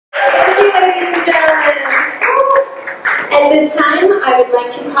you, ladies and gentlemen. At this time, I would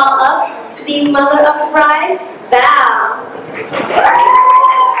like to call up the mother of the bride, Val.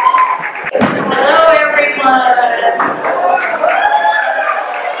 Hello, everyone.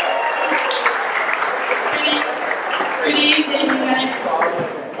 Good evening.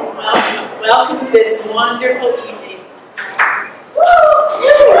 Welcome to this wonderful evening.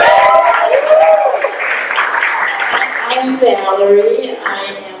 I'm Valerie. I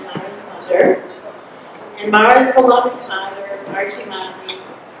am Mara's mother. And Mara's beloved father, Archie Mommy,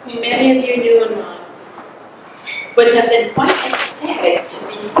 who many of you knew and loved, would have been quite ecstatic to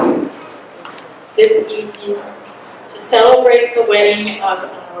be here this evening to celebrate the wedding of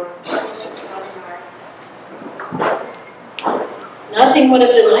our precious daughter Mara. Nothing would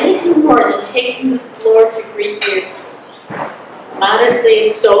have delighted him more than taking the floor to greet you, modestly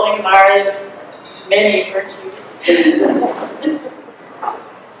extolling Mara's many virtues.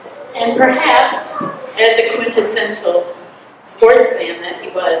 And perhaps, as a quintessential sportsman that he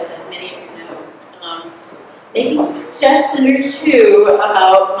was, as many of you know, making a suggestion or two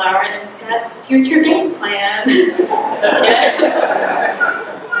about Mara and Scott's future game plan.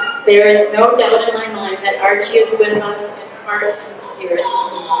 There is no doubt in my mind that Archie is with us in heart and spirit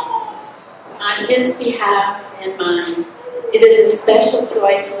this evening. On his behalf and mine, it is a special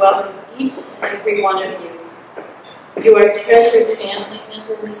joy to welcome each and every one of you. You are treasured family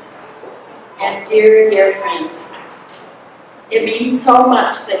members and dear, dear friends. It means so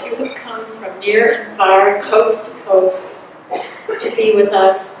much that you have come from near and far, coast to coast, to be with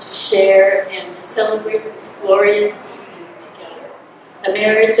us, to share and to celebrate this glorious evening together. The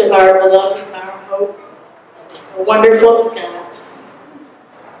marriage of our beloved Mara Hope, a wonderful Scott.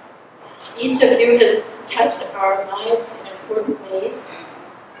 Each of you has touched our lives in important ways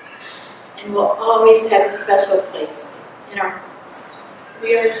and will always have a special place in our hearts.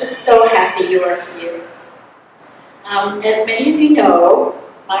 We are just so happy you are here. As many of you know,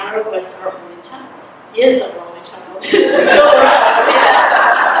 Mara was our only child, is our only child. She's still around.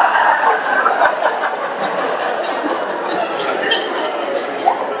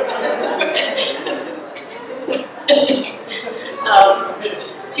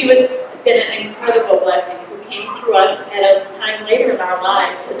 She was been an incredible blessing who came through us at a time later in our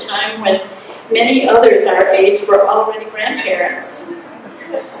lives, a time when many others our age were already grandparents.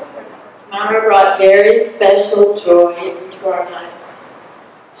 Mara brought very special joy into our lives.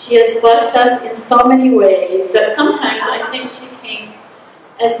 She has blessed us in so many ways that sometimes I think she came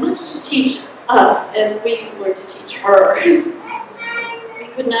as much to teach us as we were to teach her. We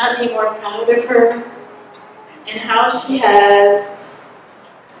could not be more proud of her and how she has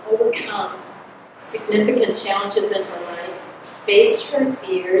overcome significant challenges in her life, faced her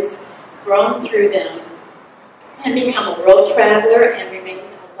fears, grown through them, and become a world traveler and remained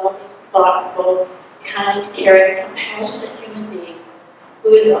a loving, thoughtful, kind, caring, compassionate human being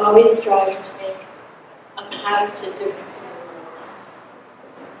who is always striving to make a positive difference in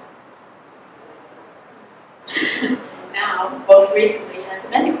the world. Now, most recently, as a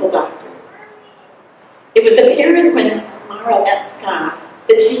medical doctor. It was apparent when Mara met Scott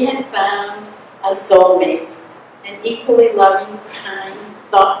that she had found a soulmate, an equally loving, kind,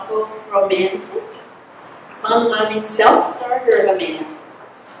 thoughtful, romantic, fun-loving, self-starter of a man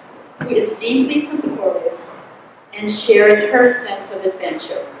who is deeply supportive and shares her sense of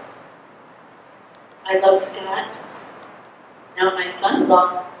adventure. I love Scott. Now my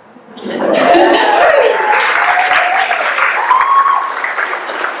son-in-law.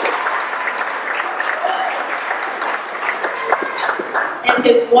 And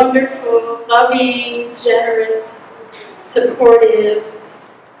his wonderful, loving, generous, supportive,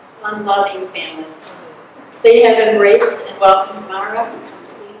 fun-loving family. They have embraced and welcomed Mara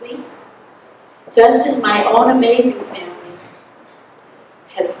completely, just as my own amazing family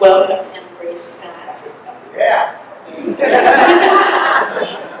has welcomed and embraced Scott. Yeah.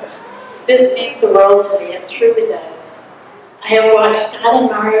 This means the world to me, it truly does. I have watched Scott and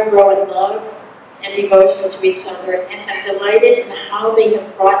Mara grow in love and devotion to each other and have delighted in how they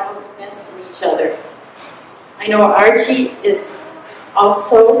have brought out the best in each other. I know Archie is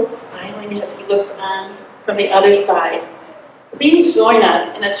also smiling as he looks on from the other side. Please join us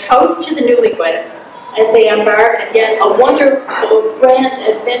in a toast to the newlyweds as they embark on yet a wonderful, grand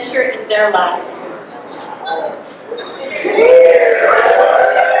adventure in their lives.